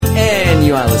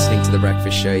You are listening to The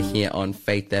Breakfast Show here on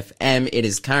Faith FM. It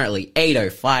is currently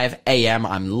 8:05 a.m.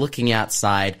 I'm looking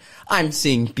outside. I'm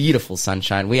seeing beautiful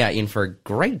sunshine. We are in for a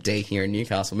great day here in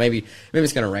Newcastle. Maybe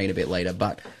it's going to rain a bit later,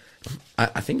 but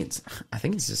I think it's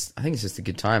just a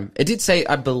good time. It did say,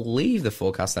 I believe the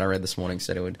forecast that I read this morning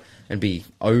said it would be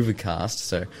overcast.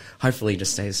 So hopefully it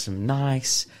just stays some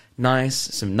nice,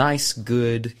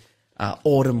 good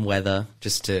autumn weather.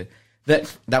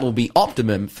 That will be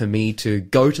optimum for me to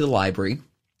go to the library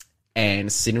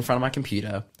and sit in front of my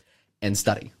computer and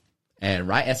study and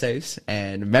write essays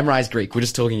and memorize Greek. We're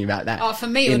just talking about that. Oh, for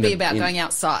me, it would be about going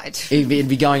outside. It'd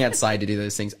be going outside to do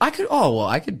those things. I could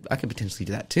potentially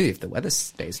do that too if the weather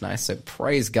stays nice. So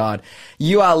praise God.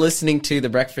 You are listening to The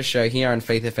Breakfast Show here on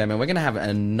Faith FM, and we're going to have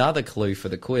another clue for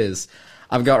the quiz.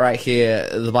 I've got right here,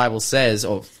 the Bible says,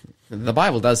 or the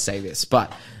Bible does say this,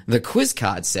 but the quiz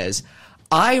card says,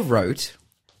 I wrote,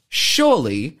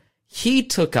 surely he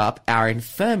took up our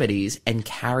infirmities and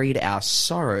carried our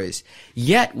sorrows,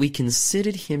 yet we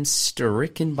considered him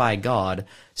stricken by God,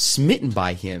 smitten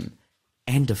by him,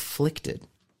 and afflicted.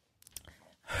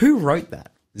 Who wrote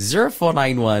that?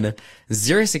 0491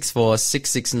 064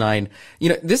 669. You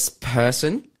know, this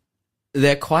person,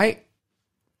 they're quite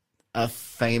a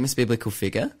famous biblical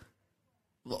figure.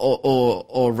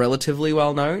 Or relatively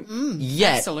well known.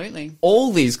 Yet, absolutely.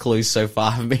 All these clues so far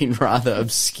have been rather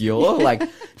obscure, like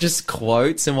just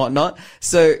quotes and whatnot.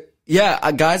 So,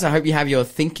 yeah, guys, I hope you have your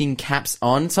thinking caps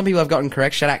on. Some people have gotten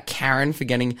correct. Shout out Karen for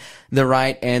getting the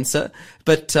right answer.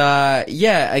 But,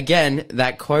 yeah, again,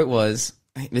 that quote was,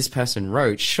 this person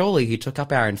wrote, surely he took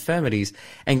up our infirmities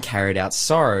and carried out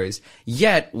sorrows,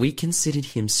 yet we considered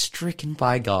him stricken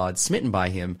by God, smitten by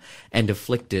him, and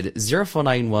afflicted.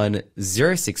 0491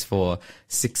 064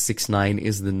 669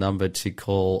 is the number to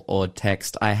call or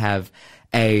text. I have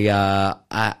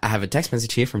a text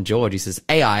message here from George. He says,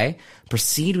 AI,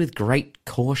 proceed with great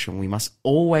caution. We must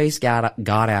always guard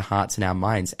our hearts and our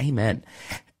minds. Amen.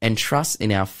 And trust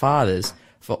in our Father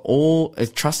for all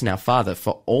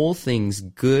things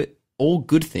good, all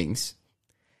good things,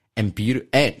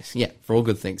 for all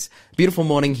good things. Beautiful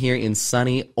morning here in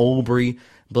sunny Albury.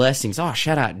 Blessings. Oh,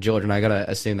 shout out George, and I gotta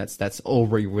assume that's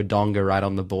Albury Wodonga right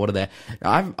on the border there.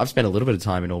 I've spent a little bit of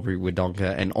time in Albury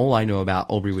Wodonga, and all I know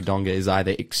about Albury Wodonga is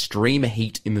either extreme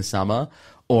heat in the summer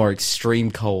or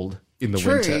extreme cold in the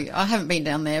winter. True. I haven't been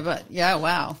down there, but yeah,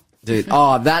 wow. Dude,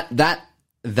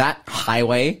 that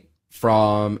highway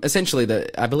from essentially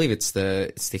that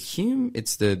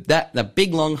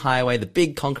big long highway, the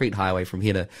big concrete highway from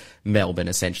here to Melbourne.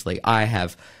 Essentially, I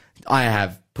have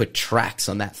put tracks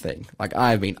on that thing. Like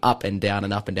I've been up and down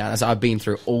and up and down. So I've been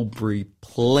through Albury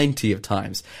plenty of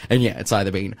times, and yeah, it's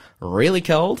either been really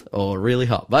cold or really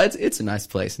hot. But it's a nice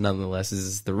place nonetheless.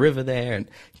 There's the river there, and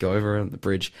go over on the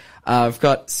bridge. I've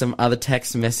got some other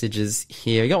text messages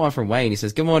here. I got one from Wayne. He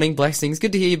says, "Good morning, blessings.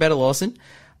 Good to hear you better, Lawson."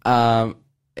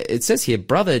 It says here,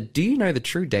 brother, do you know the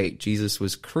true date Jesus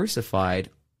was crucified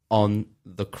on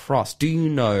the cross? Do you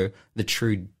know the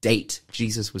true date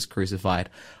Jesus was crucified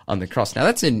on the cross? Now,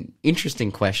 that's an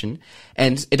interesting question,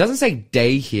 and it doesn't say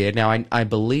day here. Now, I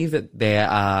believe that there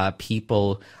are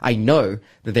people, I know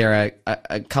that there are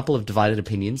a couple of divided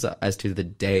opinions as to the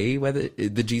day whether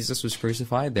the Jesus was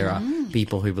crucified. There are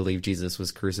people who believe Jesus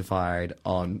was crucified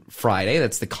on Friday.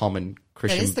 That's the common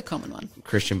Christian, that is the common one.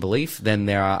 Christian belief. Then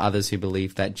there are others who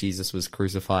believe that Jesus was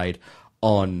crucified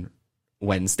on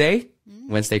Wednesday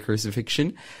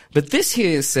crucifixion. But this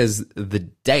here says the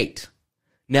date.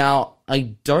 Now,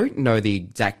 I don't know the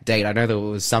exact date. I know that it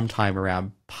was sometime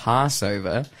around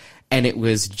Passover, and it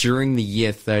was during the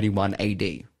year 31 AD.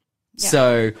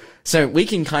 Yeah. So we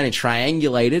can kind of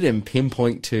triangulate it and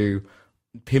pinpoint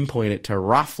it to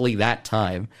roughly that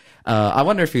time. I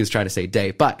wonder if he was trying to say day,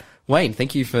 but Wayne,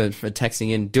 thank you for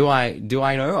texting in. Do I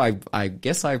know? I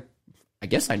guess I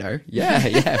know.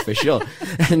 Yeah, for sure.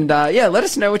 And, let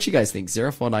us know what you guys think.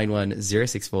 0491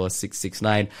 064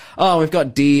 669. Oh, we've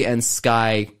got D and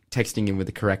Sky texting in with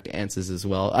the correct answers as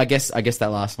well. I guess that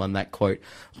last one, that quote,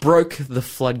 broke the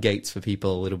floodgates for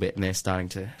people a little bit, and it's starting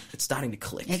to click. It's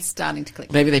starting to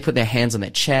click. Maybe they put their hands on their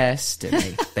chest and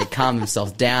they calm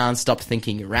themselves down, stopped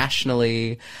thinking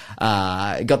irrationally,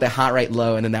 got their heart rate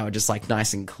low, and then they were just like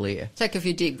nice and clear. Take a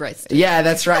few deep breaths. Yeah,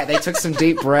 that's right. They took some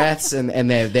deep breaths and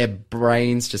their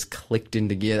brains just clicked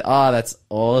into gear. Oh, that's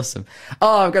awesome.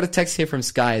 Oh, I've got a text here from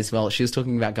Sky as well. She was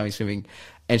talking about going swimming.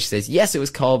 And she says, yes, it was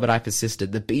cold, but I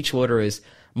persisted. The beach water is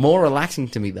more relaxing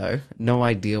to me, though. No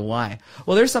idea why.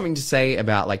 Well, there's something to say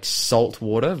about, like, salt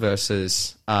water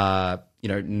versus, not,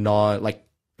 like,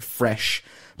 fresh,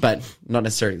 but not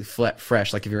necessarily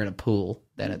fresh. Like, if you're in a pool,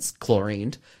 then it's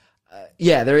chlorined.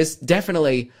 yeah, there is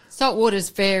definitely. Salt water is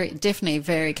definitely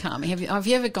very calming. Have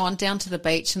you ever gone down to the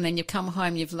beach and then you come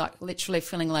home, you've like literally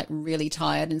feeling like really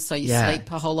tired, and so you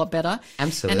sleep a whole lot better?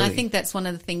 Absolutely. And I think that's one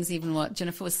of the things, even what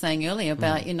Jennifer was saying earlier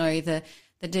about,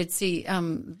 the Dead Sea,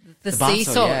 the sea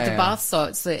salt, the bath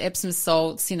salts, the Epsom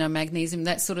salts, magnesium,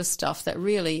 that sort of stuff that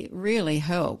really, really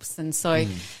helps. And so,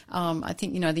 I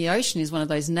think, the ocean is one of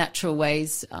those natural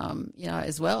ways,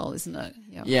 as well, isn't it?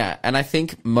 Yeah. And I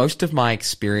think most of my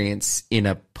experience in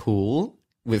a pool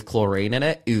with chlorine in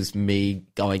it is me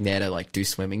going there to like do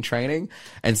swimming training.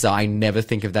 And so I never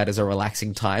think of that as a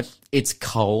relaxing time. It's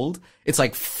cold. It's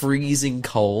like freezing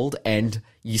cold, and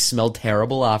you smell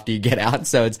terrible after you get out.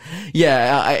 So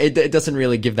it doesn't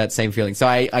really give that same feeling. So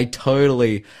I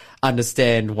totally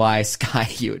understand why, Sky,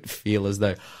 you would feel as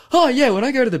though, oh yeah, when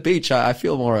I go to the beach, I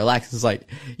feel more relaxed. It's like,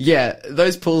 yeah,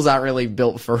 those pools aren't really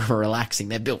built for relaxing.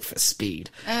 They're built for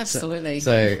speed. Absolutely.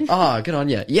 So good on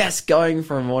you. Yes, going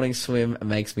for a morning swim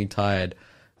makes me tired.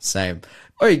 Same.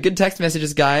 All right, good text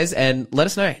messages, guys, and let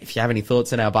us know if you have any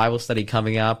thoughts on our Bible study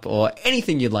coming up or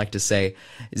anything you'd like to say.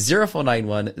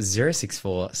 0491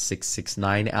 064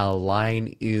 669. Our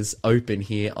line is open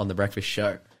here on The Breakfast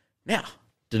Show. Now,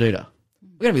 Danuta,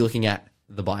 we're going to be looking at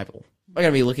the Bible. We're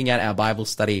going to be looking at our Bible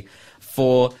study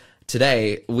for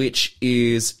today, which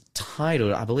is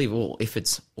titled, I believe, if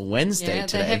it's Wednesday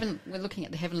today. We're looking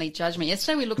at the heavenly judgment.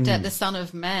 Yesterday we looked at the Son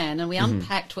of Man, and we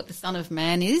unpacked what the Son of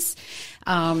Man is.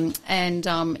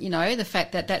 The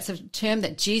fact that that's a term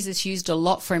that Jesus used a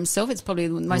lot for himself. It's probably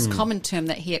the most common term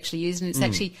that he actually used, and it's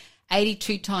actually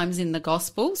 82 times in the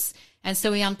Gospels. And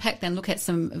so we unpack then, look at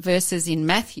some verses in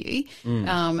Matthew.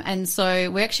 And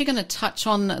so we're actually going to touch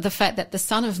on the fact that the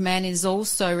Son of Man is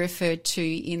also referred to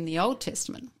in the Old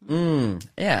Testament. Yeah,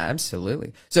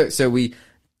 absolutely. So we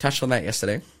touched on that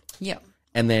yesterday. Yep.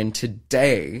 And then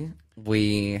today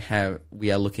we are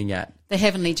looking at the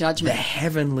heavenly judgment. The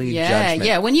heavenly judgment.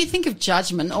 Yeah. When you think of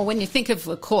judgment, or when you think of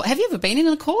a court, have you ever been in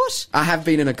a court? I have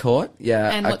been in a court,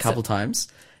 a couple times.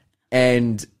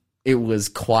 And it was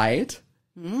quiet.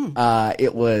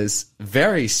 It was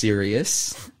very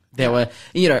serious. There were,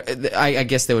 I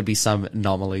guess there would be some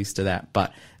anomalies to that,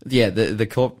 but yeah, the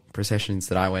court processions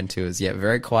that I went to is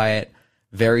very quiet,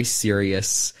 very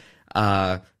serious.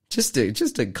 Just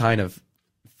a kind of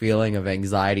feeling of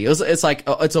anxiety. It's like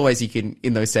it's always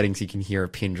in those settings you can hear a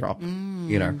pin drop,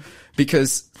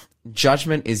 because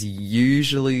judgment is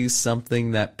usually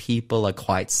something that people are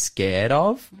quite scared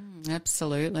of.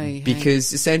 Absolutely.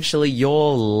 Because essentially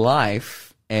your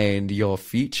life and your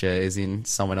future is in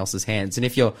someone else's hands. And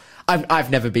if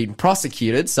I've never been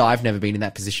prosecuted, so I've never been in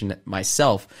that position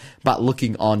myself, but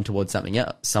looking on towards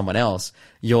someone else,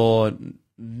 you're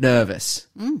nervous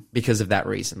because of that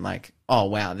reason. Like, oh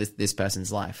wow, this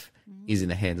person's life is in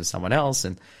the hands of someone else,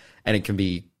 and it can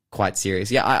be quite serious.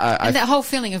 Yeah, and that whole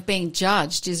feeling of being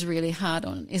judged is really hard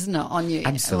isn't it, on you?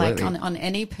 Absolutely. Like on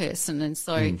any person. And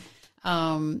so,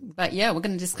 but yeah, we're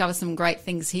going to discover some great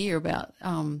things here about,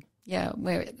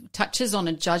 where it touches on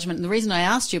a judgment. And the reason I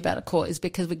asked you about a court is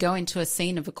because we go into a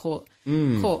scene of a court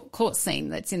scene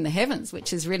that's in the heavens,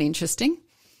 which is really interesting.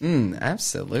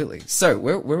 Absolutely. So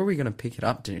where are we going to pick it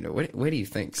up, Danuta? Where do you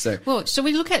think? Well, shall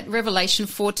we look at Revelation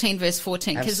 14, verse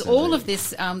 14? Because all of this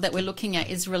that we're looking at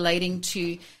is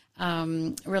relating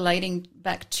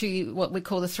back to what we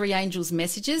call the three angels'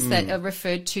 messages that are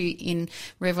referred to in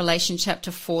Revelation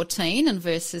chapter 14 and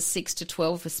verses 6 to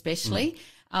 12 especially.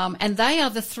 And they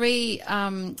are the three,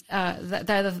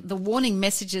 they're the warning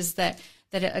messages that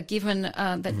are given,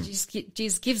 that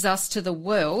Jesus gives us to the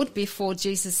world before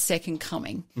Jesus' second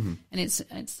coming.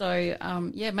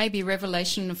 And maybe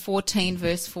Revelation 14,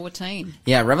 verse 14.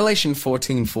 Yeah, Revelation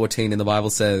 14:14 in the Bible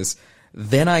says,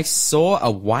 "Then I saw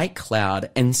a white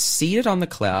cloud, and seated on the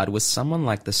cloud was someone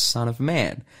like the Son of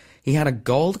Man. He had a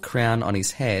gold crown on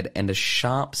his head and a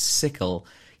sharp sickle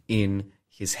in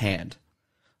his hand."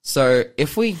 So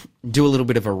if we do a little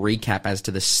bit of a recap as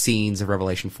to the scenes of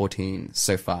Revelation 14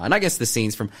 so far, and I guess the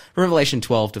scenes from Revelation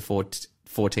 12 to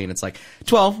 14, it's like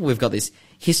 12, we've got this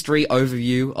history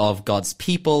overview of God's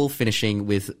people, finishing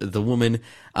with the woman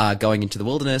going into the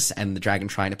wilderness and the dragon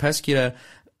trying to persecute her.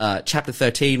 Chapter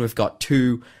 13, we've got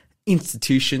two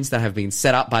institutions that have been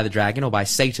set up by the dragon or by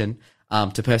Satan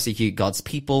to persecute God's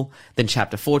people. Then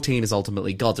chapter 14 is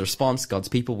ultimately God's response, God's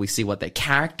people. We see what their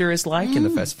character is like in the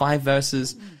first 5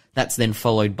 verses. That's then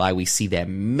followed by, we see their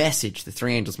message, the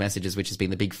three angels' messages, which has been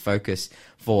the big focus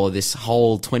for this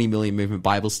whole 20 million movement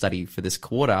Bible study for this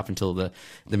quarter up until the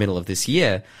middle of this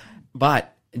year.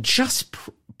 But just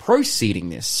proceeding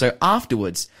this, so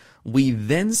afterwards, we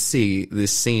then see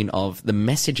this scene of the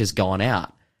message has gone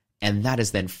out, and that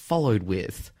is then followed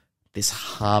with this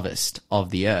harvest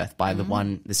of the earth by the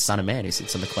Son of Man who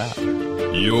sits on the cloud.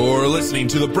 You're listening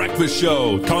to The Breakfast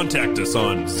Show. Contact us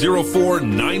on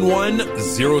 0491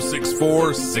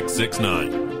 064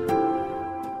 669.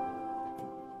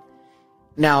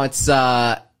 Now it's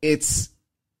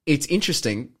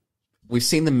interesting. We've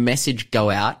seen the message go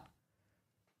out.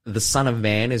 The Son of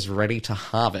Man is ready to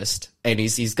harvest, and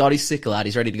he's got his sickle out.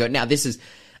 He's ready to go. Now, this is,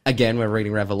 again, we're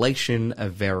reading Revelation, a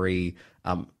very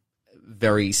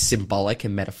symbolic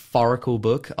and metaphorical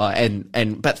book.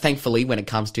 But thankfully, when it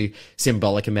comes to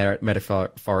symbolic and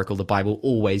metaphorical, the Bible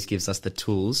always gives us the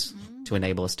tools to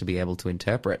enable us to be able to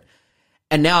interpret.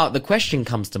 And now the question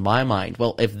comes to my mind,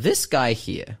 well, if this guy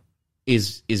here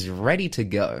is ready to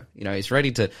go, he's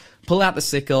ready to pull out the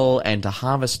sickle and to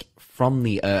harvest from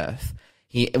the earth,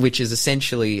 which is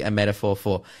essentially a metaphor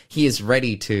for he is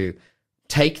ready to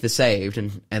take the saved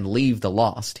and leave the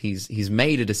lost. He's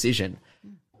made a decision.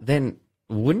 Then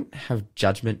wouldn't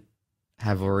judgment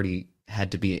have already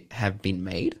had to have been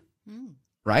made?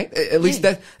 Right? At least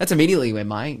that's immediately where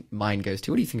my mind goes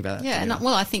to. What do you think about that? Yeah,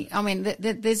 I think,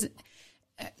 there's...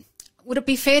 Would it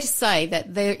be fair to say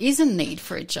that there is a need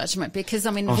for a judgment? Because,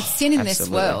 with sin in this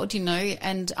world,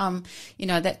 and,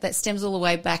 that stems all the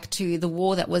way back to the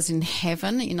war that was in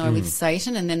heaven, with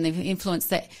Satan, and then the influence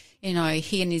that,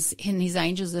 he and his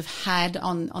angels have had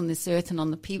on this earth and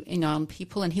on the people, on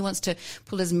people, and he wants to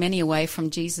pull as many away from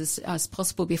Jesus as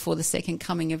possible before the second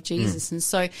coming of Jesus. And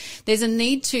so there's a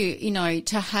need to,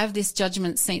 to have this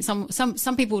judgment scene.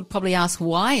 Some people would probably ask,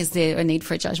 why is there a need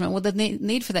for a judgment? Well, the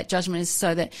need for that judgment is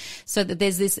so that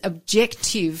there's this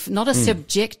objective, not a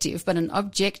subjective, but an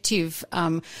objective,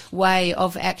 way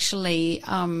of actually,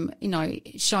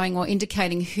 showing or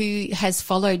indicating who has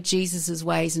followed Jesus's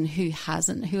ways and who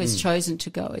hasn't, who has chosen to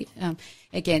go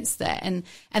against that. And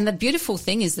the beautiful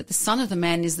thing is that the Son of the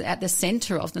Man is at the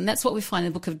center of them. That's what we find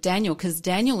in the book of Daniel, because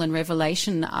Daniel and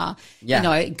Revelation are,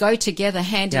 go together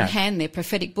hand in hand. They're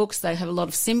prophetic books. They have a lot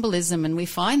of symbolism, and we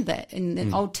find that in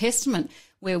the Old Testament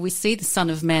where we see the Son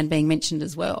of Man being mentioned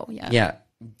as well. Yeah.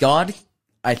 God,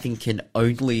 I think, can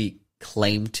only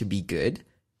claim to be good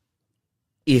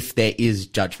if there is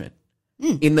judgment.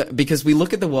 Because we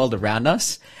look at the world around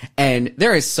us and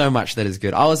there is so much that is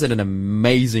good. I was at an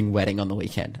amazing wedding on the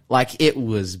weekend. Like, it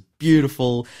was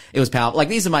beautiful. It was powerful. Like,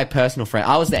 these are my personal friends.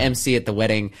 I was the MC at the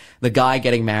wedding, the guy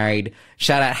getting married.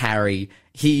 Shout out Harry.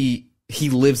 He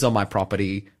lives on my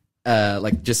property.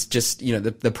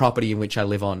 The property in which I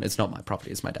live on. It's not my property.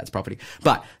 It's my dad's property.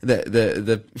 But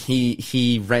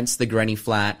he rents the granny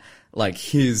flat. Like,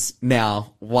 his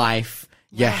now wife,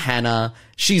 Johanna,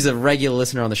 she's a regular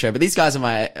listener on the show, but these guys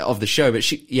are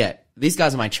these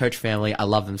guys are my church family. I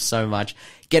love them so much.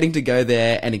 Getting to go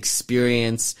there and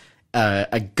experience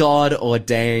a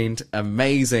God-ordained,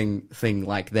 amazing thing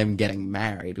like them getting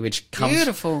married, which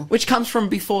comes from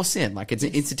before sin. Like, it's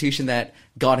an institution that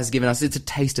God has given us. It's a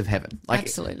taste of heaven. Like,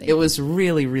 absolutely. It was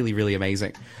really, really, really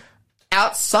amazing.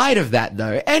 Outside of that,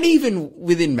 though, and even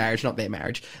within marriage, not their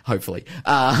marriage, hopefully,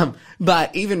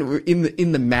 but even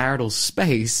in the marital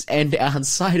space and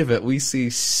outside of it, we see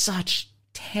such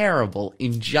terrible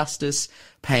injustice,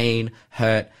 pain,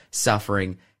 hurt,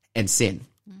 suffering, and sin.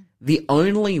 The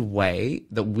only way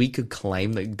that we could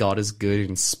claim that God is good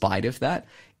in spite of that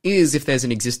is if there's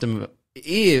the existence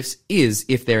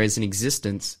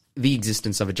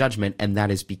of a judgment, and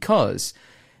that is because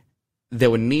there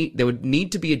would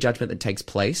need to be a judgment that takes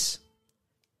place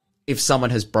if someone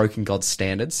has broken God's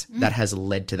standards that has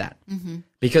led to that.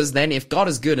 Because then if God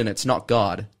is good and it's not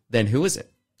God, then who is it?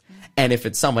 And if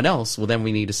it's someone else, well, then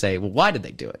we need to say, well, why did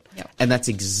they do it? Yep. And that's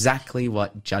exactly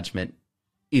what judgment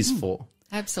is for.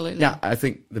 Absolutely. Now, I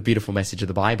think the beautiful message of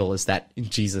the Bible is that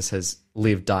Jesus has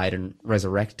lived, died, and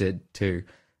resurrected to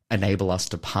enable us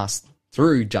to pass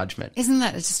through judgment. Isn't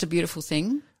that just a beautiful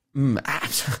thing?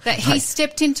 Absolutely. That he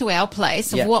stepped into our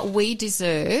place of what we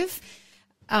deserve.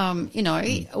 The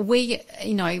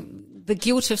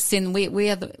guilt of sin. We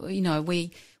are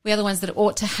the ones that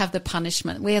ought to have the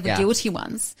punishment. We are the guilty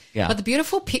ones. Yeah. But the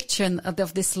beautiful picture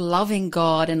of this loving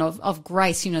God and of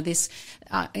grace, this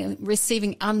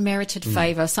receiving unmerited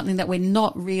favor, something that we're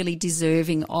not really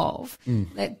deserving of,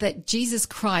 that Jesus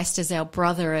Christ as our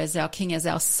brother, as our King, as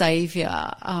our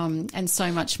Savior, and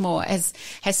so much more, has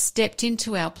stepped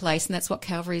into our place. And that's what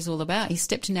Calvary is all about. He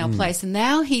stepped in our place. And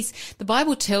now the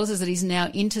Bible tells us that he's now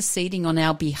interceding on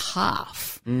our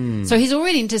behalf. So he's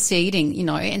already interceding,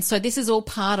 and so this is all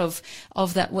part of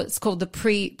that, what's called the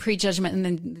pre-judgment, and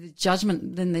then the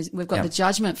judgment. Then we've got the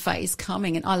judgment phase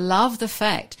coming. And I love the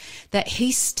fact that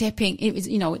he's stepping.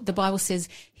 The Bible says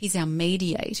he's our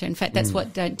mediator. In fact, that's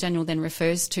what Daniel then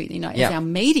refers to, as our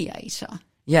mediator.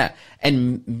 Yeah.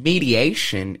 And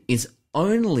mediation is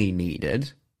only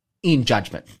needed in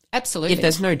judgment. Absolutely. If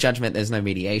there's no judgment, there's no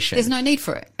mediation. There's no need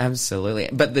for it. Absolutely.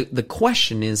 But the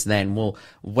question is then, well,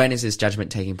 when is this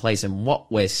judgment taking place? And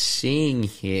what we're seeing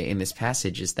here in this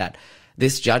passage is that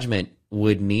this judgment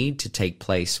would need to take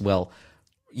place, well,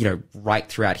 right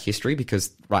throughout history,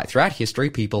 because right throughout history,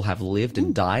 people have lived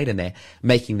and died, and they're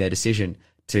making their decision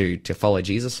to follow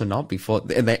Jesus or not before,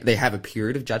 and they have a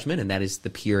period of judgment, and that is the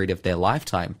period of their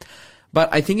lifetime. But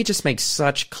I think it just makes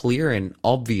such clear and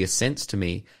obvious sense to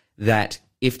me that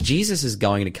if Jesus is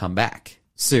going to come back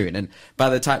soon, and by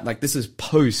the time, this is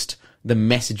post the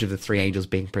message of the three angels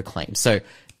being proclaimed, so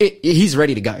he's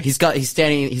ready to go. He's got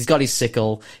his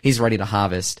sickle, he's ready to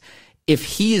harvest. If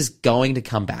he is going to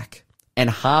come back and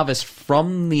harvest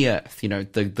from the earth,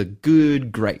 the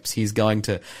good grapes, he's going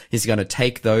to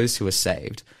take those who are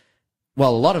saved.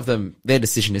 Well, a lot of them, their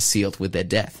decision is sealed with their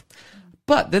death.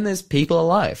 But then there's people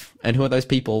alive. And who are those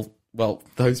people? Well,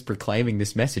 those proclaiming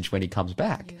this message when he comes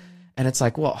back. Yeah. And it's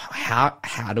like, well, how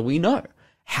do we know?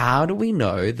 How do we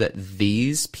know that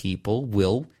these people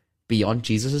will be on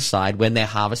Jesus' side when they're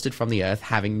harvested from the earth,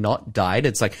 having not died?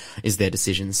 It's like, is their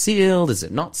decision sealed? Is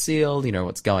it not sealed?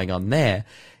 What's going on there?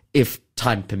 If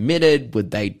time permitted,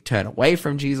 would they turn away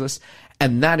from Jesus?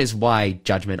 And that is why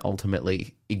judgment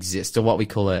ultimately exists, or what we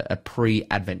call a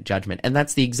pre-Advent judgment. And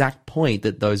that's the exact point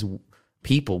that those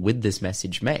people with this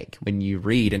message make. When you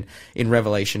read in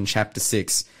Revelation chapter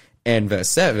 6 and verse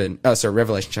 7,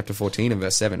 Revelation chapter 14 and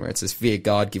verse 7, where it says, fear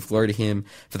God, give glory to him,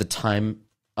 for the time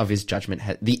of his judgment,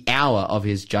 the hour of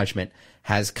his judgment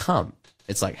has come.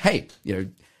 It's like, hey,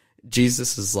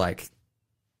 Jesus is like,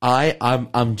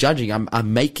 I'm judging,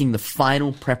 I'm making the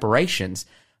final preparations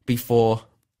before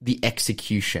the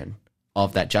execution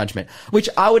of that judgment, which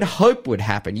I would hope would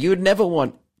happen. You would never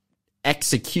want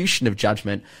execution of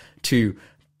judgment to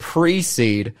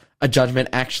precede a judgment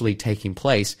actually taking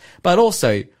place. But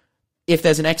also, if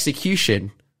there's an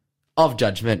execution of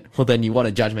judgment, well, then you want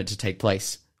a judgment to take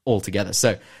place altogether.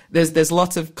 So there's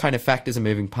lots of kind of factors and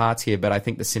moving parts here, but I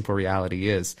think the simple reality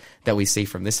is that we see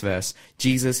from this verse,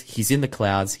 Jesus, he's in the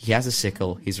clouds, he has a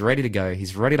sickle, he's ready to go,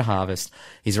 he's ready to harvest,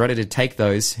 he's ready to take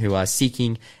those who are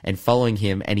seeking and following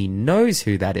him, and he knows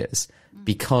who that is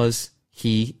because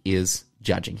he is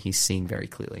judging. He's seeing very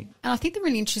clearly. And I think the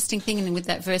really interesting thing with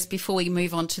that verse, before we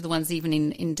move on to the ones even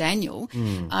in Daniel,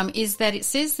 is that it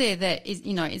says there that it's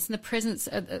in the presence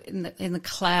in the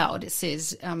cloud. It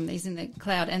says he's in the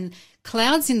cloud, and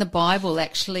clouds in the Bible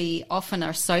actually often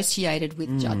are associated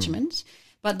with judgment.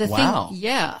 But the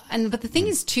thing, but the thing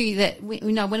is too that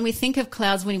when we think of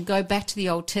clouds, when we go back to the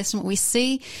Old Testament, we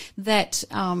see that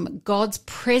God's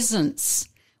presence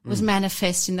was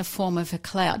manifest in the form of a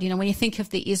cloud. When you think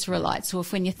of the Israelites, or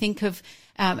when you think of,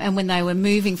 and when they were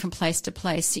moving from place to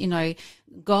place,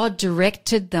 God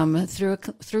directed them through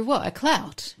what? A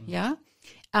cloud. Yeah.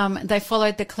 They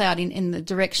followed the cloud in the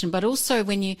direction, but also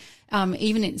when you,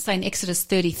 even in Exodus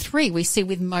 33, we see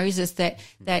with Moses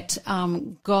that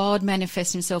God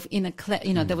manifests himself in a cloud.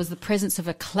 There was the presence of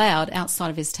a cloud outside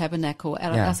of his tabernacle,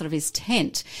 outside of his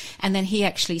tent. And then he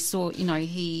actually saw,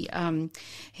 he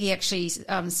actually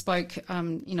spoke,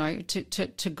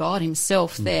 to God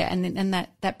himself there. And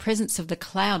that presence of the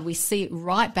cloud, we see it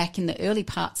right back in the early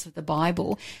parts of the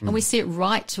Bible. And we see it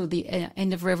right till the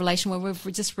end of Revelation, where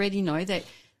we've just read,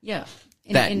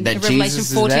 that, in Revelation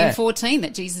 14:14,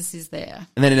 that Jesus is there.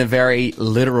 And then in a very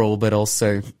literal but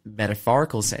also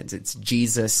metaphorical sense, it's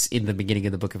Jesus in the beginning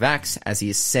of the book of Acts, as he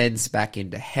ascends back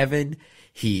into heaven,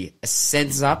 he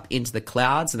ascends up into the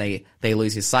clouds, and they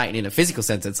lose his sight. And in a physical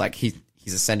sense, it's like he's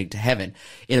ascending to heaven.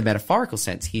 In a metaphorical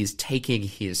sense, he's taking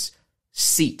his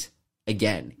seat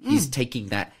again. He's taking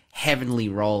that heavenly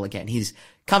role again. He's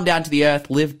come down to the earth,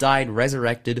 lived, died,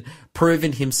 resurrected,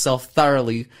 proven himself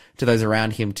thoroughly to those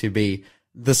around him to be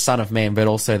the Son of Man, but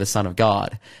also the Son of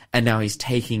God. And now he's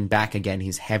taking back again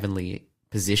his heavenly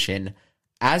position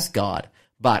as God,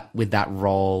 but with that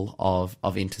role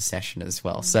of intercession as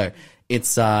well. So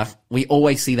it's, we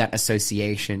always see that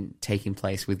association taking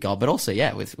place with God, but also,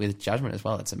 with judgment as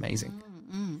well. It's amazing.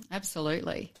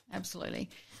 Absolutely. Absolutely.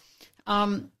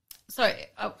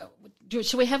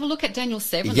 Should we have a look at Daniel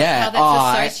 7? Yeah. How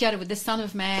that's associated with the Son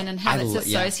of Man, and how that's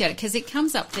associated, because it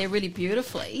comes up there really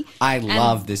beautifully. I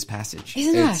love this passage.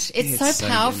 Isn't it? It's so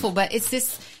powerful, good. But it's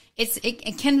this.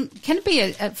 It can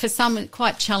be for some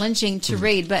quite challenging to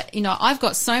read, but I've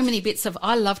got so many bits of,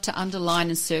 I love to underline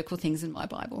and circle things in my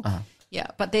Bible. Yeah,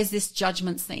 but there's this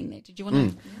judgment scene there. Did you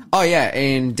want to? Oh, yeah,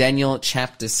 in Daniel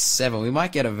chapter 7. We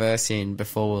might get a verse in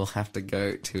before we'll have to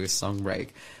go to a song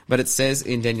break. But it says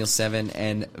in Daniel 7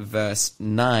 and verse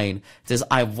 9, it says,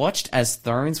 I watched as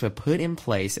thrones were put in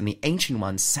place, and the Ancient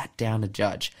One sat down to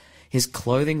judge. His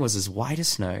clothing was as white as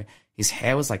snow. His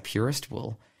hair was like purest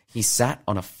wool. He sat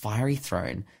on a fiery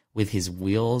throne with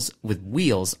wheels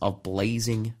of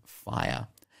blazing fire.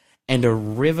 And a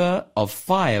river of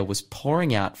fire was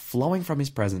pouring out, flowing from his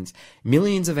presence.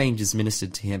 Millions of angels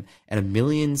ministered to him, and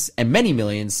many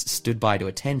millions stood by to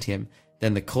attend him.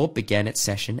 Then the court began its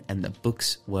session, and the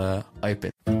books were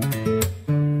opened.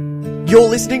 You're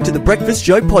listening to the Breakfast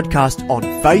Show podcast on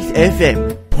Faith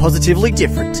FM. Positively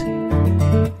different.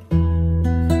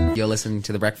 You're listening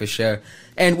to the Breakfast Show,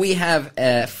 and we have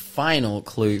a final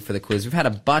clue for the quiz. We've had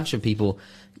a bunch of people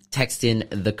text in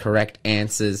the correct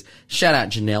answers. Shout out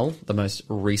Janelle, the most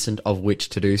recent of which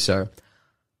to do so.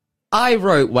 I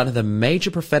wrote one of the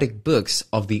major prophetic books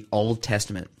of the Old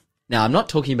Testament. Now, I'm not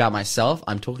talking about myself.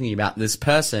 I'm talking about this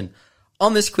person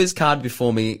on this quiz card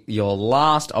before me, your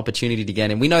last opportunity to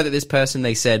get in. We know that this person,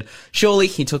 they said, surely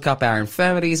he took up our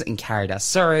infirmities and carried our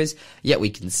sorrows, yet we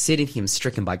considered him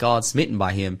stricken by God, smitten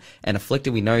by him, and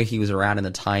afflicted. We know he was around in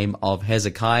the time of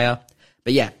Hezekiah.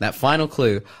 But yeah, that final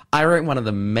clue, I wrote one of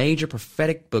the major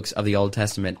prophetic books of the Old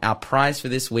Testament. Our prize for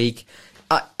this week,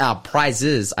 our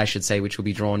prizes, I should say, which will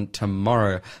be drawn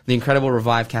tomorrow, the incredible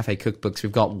Revive Cafe cookbooks.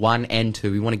 We've got 1 and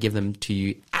 2. We want to give them to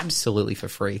you absolutely for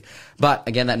free. But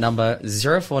again, that number,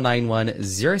 0491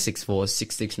 064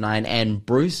 669, and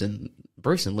Bruce and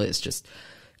Liz just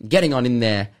getting on in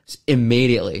there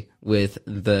immediately with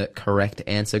the correct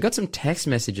answer. Got some text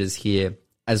messages here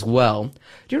as well.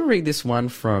 Do you want to read this one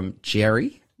from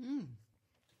Jerry?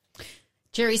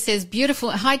 Jerry says, beautiful.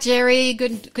 Hi, Jerry.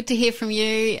 Good to hear from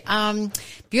you.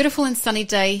 Beautiful and sunny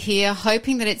day here.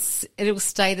 Hoping that it'll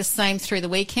stay the same through the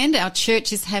weekend. Our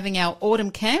church is having our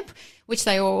autumn camp, which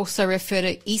they also refer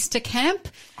to Easter camp,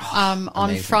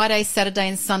 on Friday, Saturday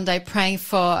and Sunday, praying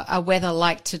for a weather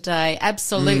like today.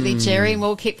 Absolutely, Jerry. And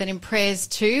we'll keep that in prayers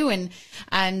too.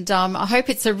 And I hope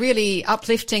it's a really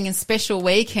uplifting and special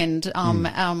weekend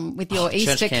with your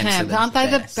Easter camp. Aren't they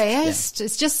the best? Yeah.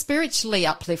 It's just spiritually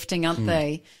uplifting, aren't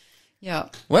they? Yeah.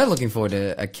 We're looking forward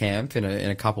to a camp in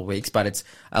a couple of weeks, but it's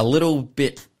a little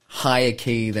bit higher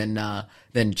key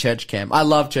than church camp. I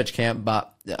love church camp, but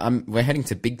we're heading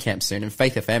to big camp soon, and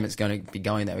Faith FM is going to be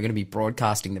going there. We're going to be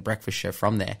broadcasting the breakfast show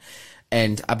from there.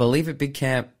 And I believe at big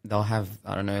camp, they'll have,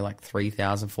 I don't know, like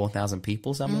 3,000, 4,000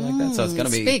 people, something like that. So it's going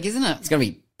to be big, isn't it? It's going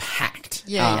to be packed.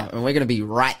 Yeah. And we're going to be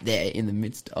right there in the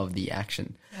midst of the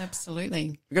action.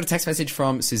 Absolutely. We got a text message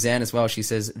from Suzanne as well. She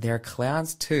says, there are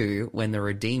clouds too when the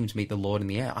redeemed meet the Lord in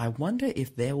the air. I wonder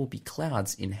if there will be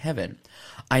clouds in heaven.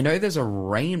 I know there's a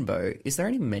rainbow. Is there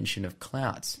any mention of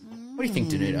clouds? What do you think,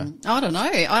 Danuta? I don't know.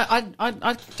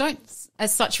 I don't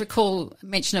as such recall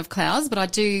mention of clouds, but I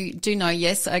do know,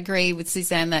 yes, I agree with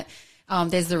Suzanne that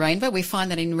there's the rainbow. We find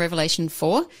that in Revelation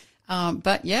 4.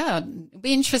 But yeah, it'll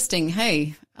be interesting,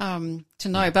 to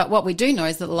know. But what we do know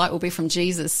is that the light will be from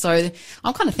Jesus. So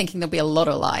I'm kind of thinking there'll be a lot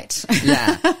of light.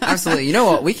 Yeah, absolutely. You know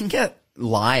what? We can get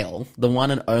Lyle, the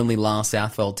one and only Lyle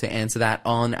Southwell, to answer that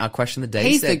on our question of the day.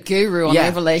 He's the guru on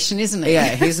Revelation, isn't he?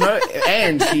 Yeah, he's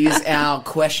our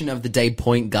question of the day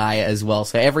point guy as well.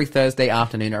 So every Thursday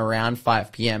afternoon around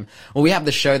 5 p.m. Well, we have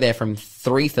the show there from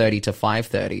 3:30 to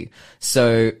 5:30.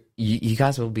 So you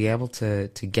guys will be able to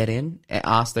get in,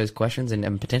 ask those questions,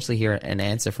 and potentially hear an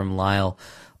answer from Lyle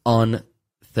on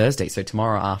Thursday, so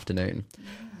tomorrow afternoon.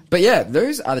 But yeah,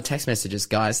 those are the text messages,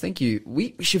 guys. Thank you.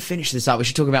 We should finish this up. We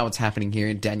should talk about what's happening here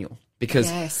in Daniel,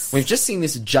 because we've just seen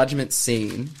this judgment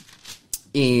scene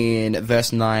in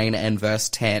verse 9 and verse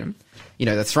 10. You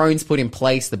know, the throne's put in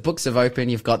place, the books have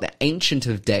opened, you've got the Ancient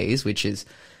of Days, which is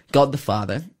God the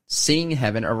Father, seeing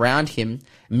heaven, around him,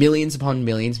 millions upon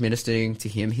millions ministering to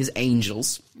him, his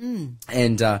angels,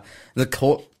 and the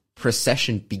court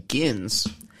procession begins.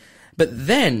 But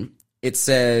then it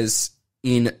says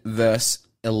in verse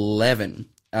 11,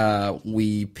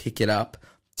 we pick it up.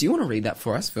 Do you want to read that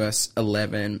for us? Verse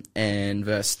 11 and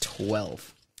verse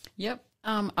 12. Yep.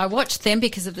 I watched them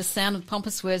because of the sound of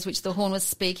pompous words which the horn was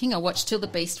speaking. I watched till the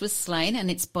beast was slain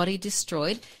and its body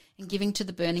destroyed and giving to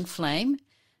the burning flame.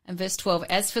 And verse 12,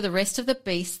 as for the rest of the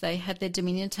beasts, they had their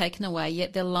dominion taken away,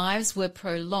 yet their lives were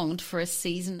prolonged for a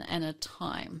season and a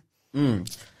time.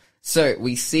 So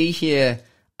we see here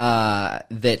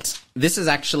that this is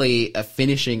actually a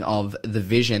finishing of the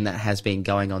vision that has been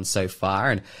going on so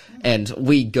far. And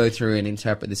we go through and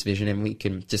interpret this vision, and we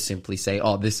can just simply say,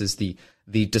 oh, this is the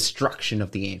destruction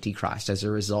of the Antichrist as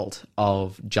a result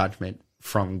of judgment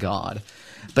from God.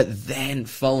 But then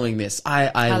following this,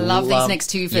 I love these next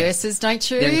two verses, don't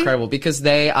you? They're incredible because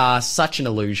they are such an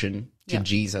allusion to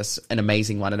Jesus, an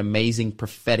amazing one, an amazing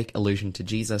prophetic allusion to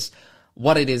Jesus,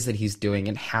 what it is that he's doing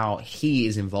and how he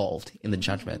is involved in the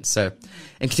judgment. So,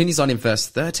 it continues on in verse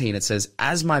 13. It says,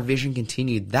 "As my vision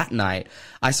continued that night,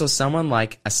 I saw someone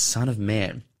like a son of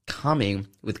man coming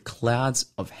with clouds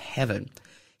of heaven.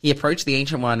 He approached the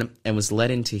Ancient One and was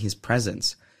led into his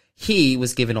presence. He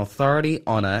was given authority,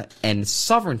 honor, and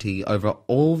sovereignty over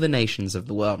all the nations of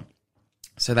the world,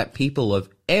 so that people of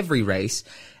every race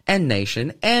and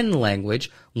nation and language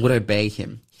would obey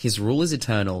him. His rule is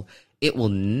eternal. It will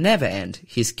never end.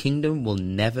 His kingdom will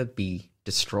never be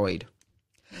destroyed."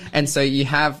 And so you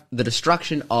have the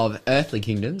destruction of earthly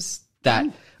kingdoms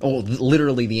or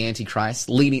literally the Antichrist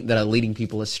that are leading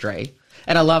people astray.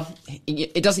 And I love,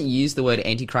 it doesn't use the word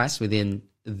Antichrist within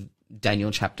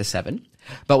Daniel chapter 7,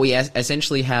 but we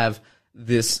essentially have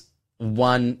this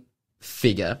one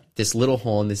figure, this little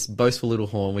horn, this boastful little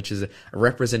horn, which is a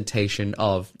representation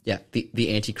of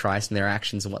the Antichrist and their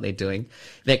actions and what they're doing.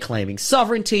 They're claiming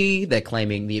sovereignty, they're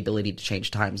claiming the ability to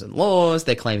change times and laws,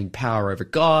 they're claiming power over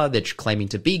God, they're claiming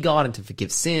to be God and to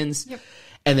forgive sins. Yep.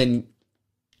 And then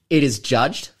it is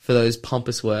judged for those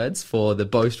pompous words, for the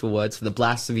boastful words, for the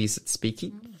blasphemies it's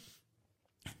speaking.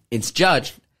 It's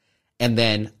judged, and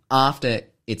then after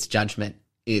its judgment,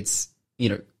 it's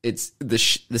the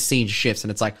scene shifts,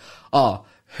 and it's like,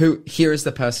 here is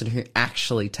the person who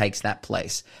actually takes that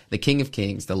place, the King of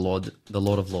Kings, the Lord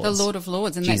of Lords, the Lord of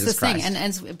Lords, and Jesus that's the Christ.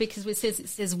 thing. And because it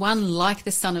says one like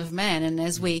the Son of Man, and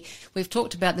as we've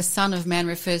talked about, the Son of Man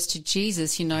refers to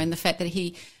Jesus, and the fact that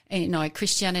he,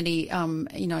 Christianity,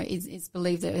 is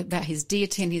believed about his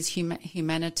deity and his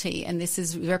humanity, and this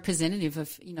is representative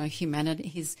of humanity,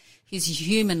 his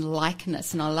human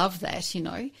likeness, and I love that.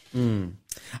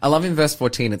 I love in verse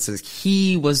 14 it says,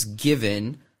 "He was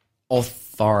given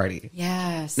authority."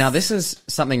 Yes. Now this is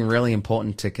something really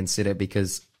important to consider,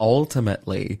 because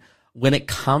ultimately, when it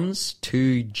comes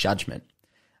to judgment,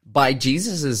 by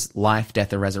Jesus' life,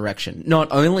 death, and resurrection, not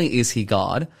only is he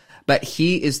God, but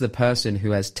he is the person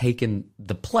who has taken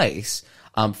the place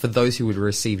for those who would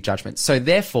receive judgment. So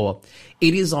therefore,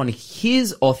 it is on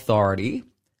his authority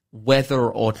whether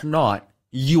or not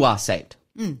you are saved.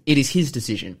 It is his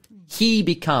decision. He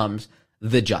becomes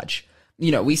the judge.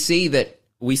 We see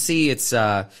it's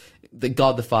the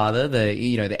God the Father,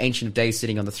 the Ancient of Days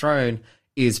sitting on the throne,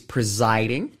 is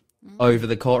presiding over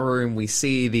the courtroom. We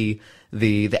see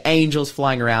the angels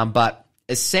flying around, but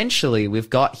essentially we've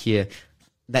got here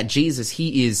that Jesus,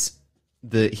 he's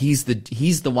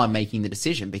the one making the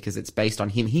decision, because it's based on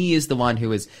him. He is the one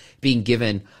who is being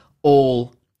given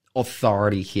all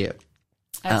authority here.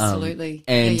 Absolutely.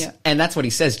 And that's what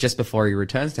he says just before he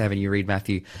returns to heaven. You read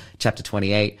Matthew chapter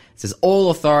 28. It says,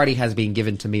 "All authority has been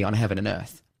given to me on heaven and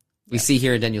earth." We see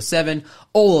here in Daniel 7,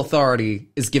 all authority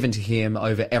is given to him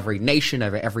over every nation,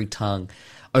 over every tongue,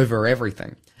 over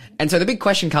everything. And so the big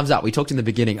question comes up. We talked in the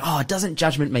beginning, doesn't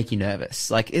judgment make you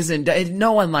nervous?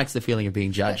 No one likes the feeling of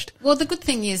being judged. Well, the good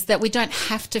thing is that we don't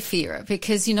have to fear it,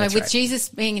 because, That's with right. Jesus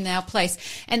being in our place,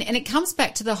 and it comes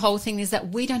back to the whole thing is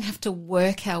that we don't have to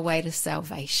work our way to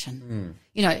salvation,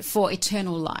 for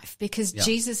eternal life, because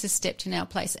Jesus has stepped in our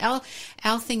place.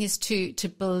 Our thing is to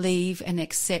believe and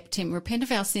accept him, repent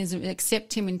of our sins and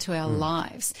accept him into our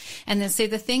lives. And then see,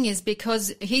 the thing is,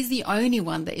 because he's the only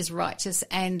one that is righteous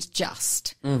and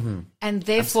just. Mm-hmm. And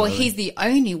therefore he's the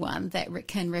only one that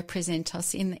can represent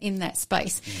us in that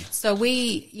space. So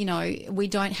we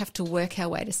don't have to work our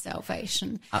way to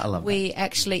salvation. I love we that.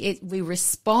 Actually, we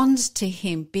respond to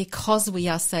him because we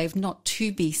are saved, not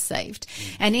to be saved.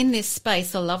 And in this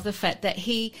space, I love the fact that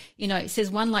he, it says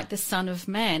one like the Son of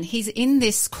Man. He's in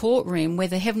this courtroom where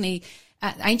the heavenly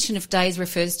Ancient of Days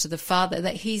refers to the Father,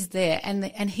 that he's there,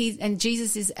 and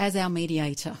Jesus is as our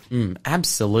mediator.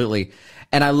 Absolutely.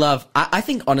 And I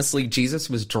think honestly, Jesus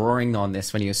was drawing on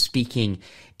this when he was speaking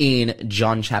in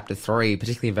John chapter 3,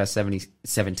 particularly in verse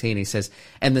 17. He says,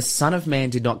 "And the Son of Man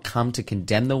did not come to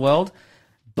condemn the world,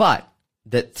 but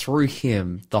that through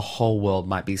him the whole world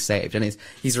might be saved." And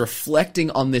he's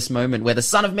reflecting on this moment where the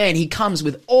Son of Man, he comes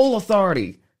with all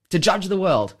authority to judge the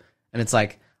world. And it's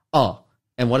like,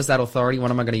 and what is that authority? What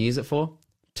am I going to use it for?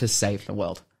 To save the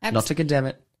world. Not to condemn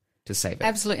it, to save it.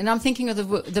 Absolutely. And I'm thinking of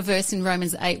the verse in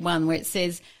Romans 8:1 where it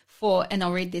says, and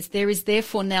I'll read this, "There is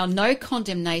therefore now no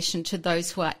condemnation to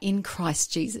those who are in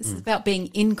Christ Jesus." It's about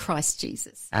being in Christ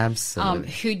Jesus.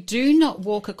 Absolutely. Who do not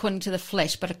walk according to the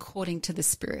flesh, but according to the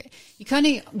Spirit. You can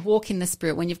only walk in the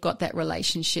Spirit when you've got that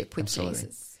relationship with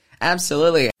Jesus.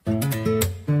 Absolutely.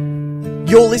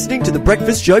 You're listening to the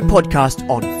Breakfast Show podcast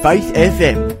on Faith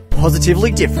FM.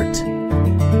 positively different.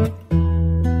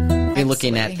 We're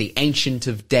looking at the Ancient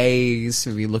of Days.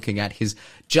 We'll be looking at his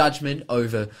judgment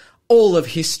over all of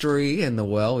history and the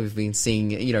world. We've been seeing,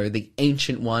 the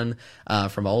Ancient One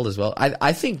from old as well.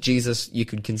 I think Jesus, you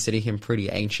could consider him pretty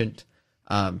ancient,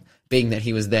 being that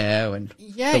he was there when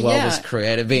the world was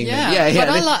created. But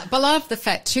I love the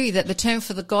fact too that the term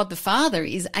for the God the Father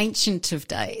is Ancient of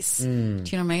Days. Do you know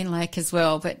what I mean? Like as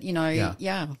well, but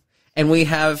And we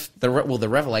have the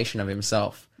revelation of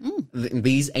himself.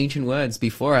 These ancient words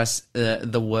before us,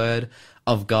 the word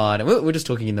of God. And we're just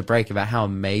talking in the break about how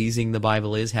amazing the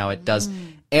Bible is, how it does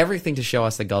everything to show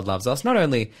us that God loves us, not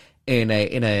only in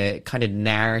a kind of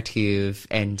narrative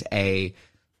and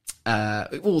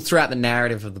throughout the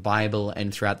narrative of the Bible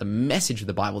and throughout the message of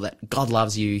the Bible that God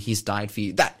loves you, he's died for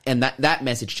you. That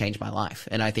message changed my life.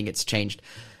 And I think it's changed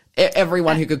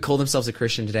everyone who could call themselves a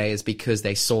Christian today is because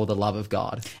they saw the love of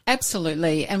God.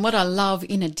 Absolutely. And what I love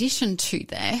in addition to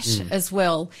that as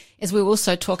well is we're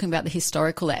also talking about the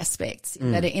historical aspects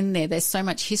that are in there. There's so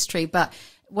much history, but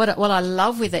what I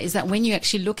love with it is that when you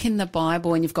actually look in the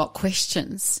Bible and you've got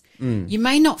questions, you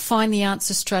may not find the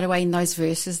answer straight away in those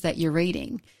verses that you're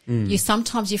reading.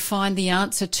 Sometimes you find the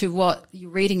answer to what you're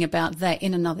reading about that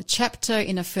in another chapter,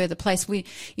 in a further place.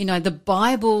 The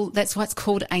Bible, that's why it's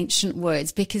called ancient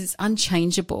words, because it's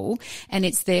unchangeable and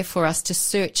it's there for us to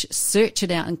search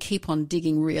it out and keep on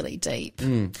digging really deep.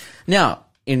 Now,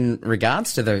 in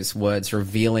regards to those words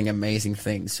revealing amazing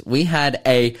things, we had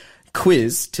a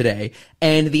quiz today,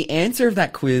 and the answer of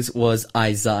that quiz was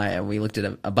Isaiah. We looked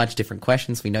at a bunch of different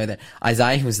questions. We know that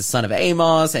Isaiah was the son of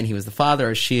Amos, and he was the father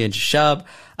of Shear and Jashub.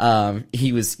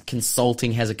 He was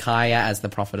consulting Hezekiah as the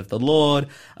prophet of the Lord.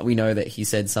 We know that he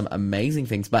said some amazing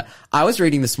things. But I was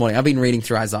reading this morning. I've been reading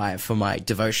through Isaiah for my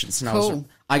devotions. And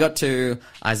I got to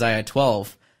Isaiah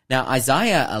 12. Now,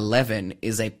 Isaiah 11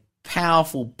 is a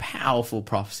powerful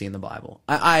prophecy in the Bible.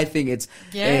 I think it's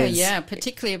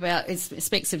particularly about it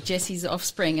speaks of Jesse's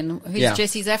offspring, and who's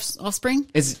Jesse's offspring?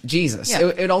 It's Jesus. Yeah.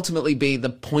 It would ultimately be the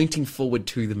pointing forward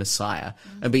to the Messiah.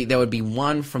 There would be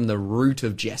one from the root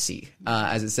of Jesse,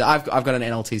 as it says. I've got an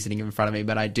NLT sitting in front of me,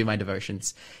 but I do my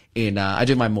devotions I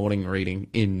do my morning reading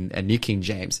in a New King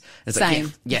James. It's Same.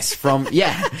 Like,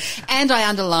 yes, and I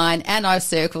underline and I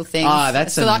circle things.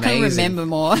 That's so amazing. I can remember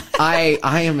more. I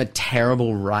am a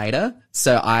terrible writer,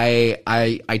 so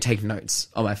I take notes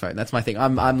on my phone. That's my thing.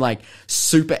 I'm like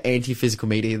super anti-physical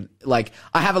media. Like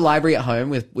I have a library at home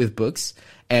with books,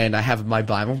 and I have my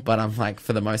Bible, but I'm like,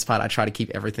 for the most part, I try to keep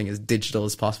everything as digital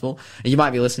as possible. And you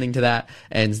might be listening to that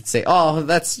and say, oh,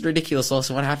 that's ridiculous.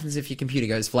 Also, what happens if your computer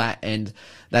goes flat? And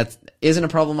that isn't a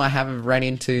problem I haven't run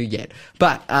into yet.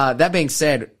 But that being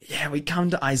said, we come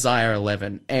to Isaiah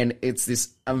 11, and it's this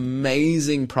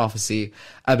amazing prophecy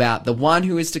about the one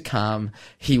who is to come.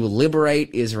 He will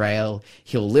liberate Israel.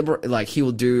 He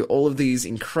will do all of these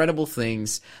incredible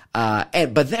things. But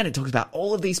then it talks about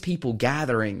all of these people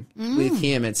gathering with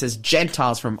him. It says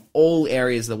Gentiles from all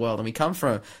areas of the world. And we come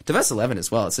to verse 11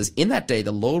 as well. It says, in that day,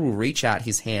 the Lord will reach out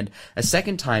his hand a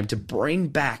second time to bring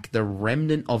back the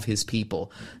remnant of his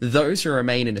people, those who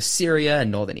remain in Assyria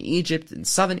and northern Egypt and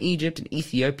southern Egypt and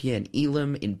Ethiopia and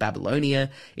Elam, in Babylonia,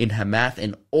 in Hamath,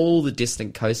 and all the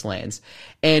distant coastlands.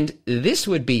 And this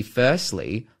would be,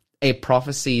 firstly, a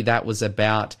prophecy that was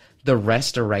about the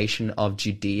restoration of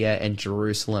Judea and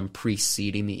Jerusalem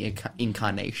preceding the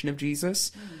incarnation of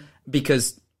Jesus,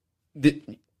 because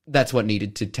that's what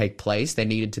needed to take place. There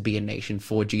needed to be a nation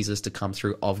for Jesus to come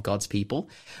through of God's people.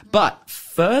 But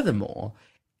furthermore,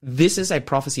 this is a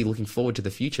prophecy looking forward to the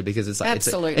future, because it's like,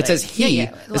 absolutely. It says he.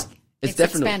 It's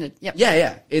definitely expanded. Yep.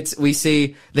 Yeah. We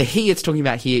see the he it's talking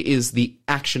about here is the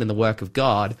action and the work of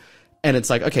God. And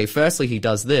it's like, okay, firstly, he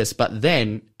does this, but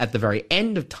then at the very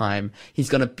end of time, he's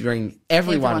going to bring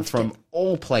everyone from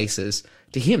all places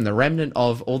to him, the remnant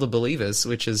of all the believers,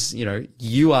 which is,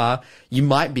 you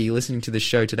might be listening to this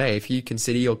show today. If you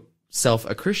consider yourself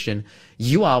a Christian,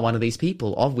 you are one of these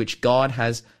people of which God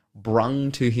has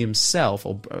brung to himself,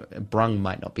 or brung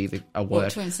might not be a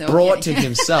word, brought to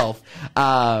himself.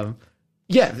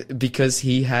 Because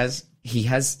he has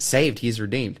saved, he has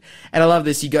redeemed. And I love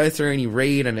this. You go through and you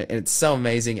read, and it's so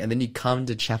amazing. And then you come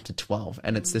to chapter 12,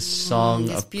 and it's this song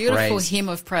of beautiful praise. Hymn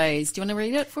of praise. Do you want to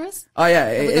read it for us? Oh yeah.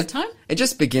 Have we got time? It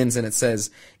just begins, and it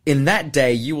says, in that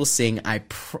day you will sing,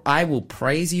 I will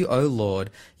praise you, O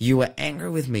Lord. You were angry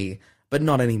with me, but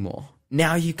not anymore.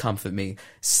 Now you comfort me.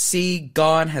 See,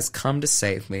 God has come to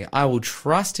save me. I will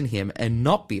trust in him and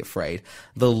not be afraid.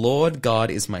 The Lord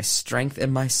God is my strength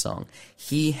and my song.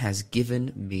 He has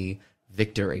given me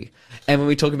victory. And when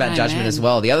we talk about Amen. judgment as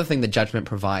well, the other thing that judgment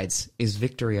provides is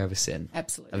victory over sin.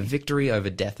 Absolutely. A victory over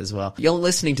death as well. You're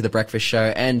listening to The Breakfast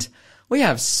Show, and we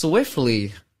have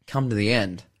swiftly come to the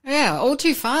end. Yeah, all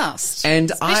too fast. And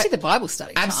especially the Bible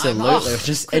study time. Absolutely. Oh,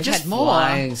 it just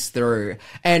flies through.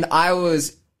 And I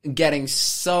was getting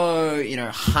so,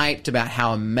 hyped about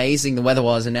how amazing the weather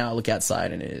was, and now I look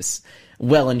outside and it is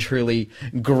well and truly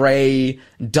grey,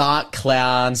 dark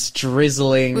clouds,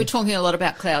 drizzling. We were talking a lot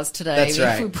about clouds today. That's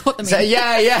right. We brought them so, in.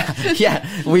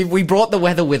 Yeah. We brought the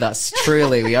weather with us,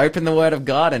 truly. We opened the Word of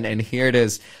God, and here it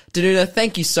is. Danuna,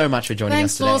 thank you so much for joining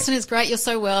us today. Thanks, Lawson. It's great. You're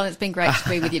so well. It's been great to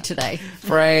be with you today.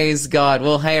 Praise God.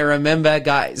 Well, hey, remember,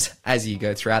 guys, as you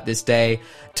go throughout this day,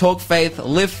 talk faith,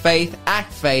 live faith,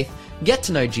 act faith, get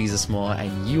to know Jesus more,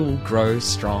 and you'll grow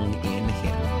strong in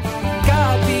Him.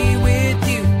 God be with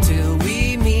you till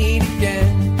we meet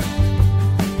again.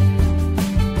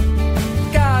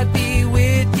 God be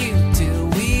with you till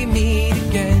we meet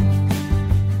again.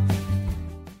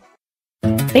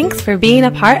 Thanks for being a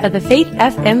part of the Faith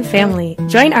FM family.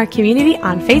 Join our community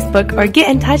on Facebook or get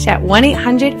in touch at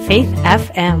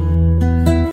 1-800-FAITH-FM.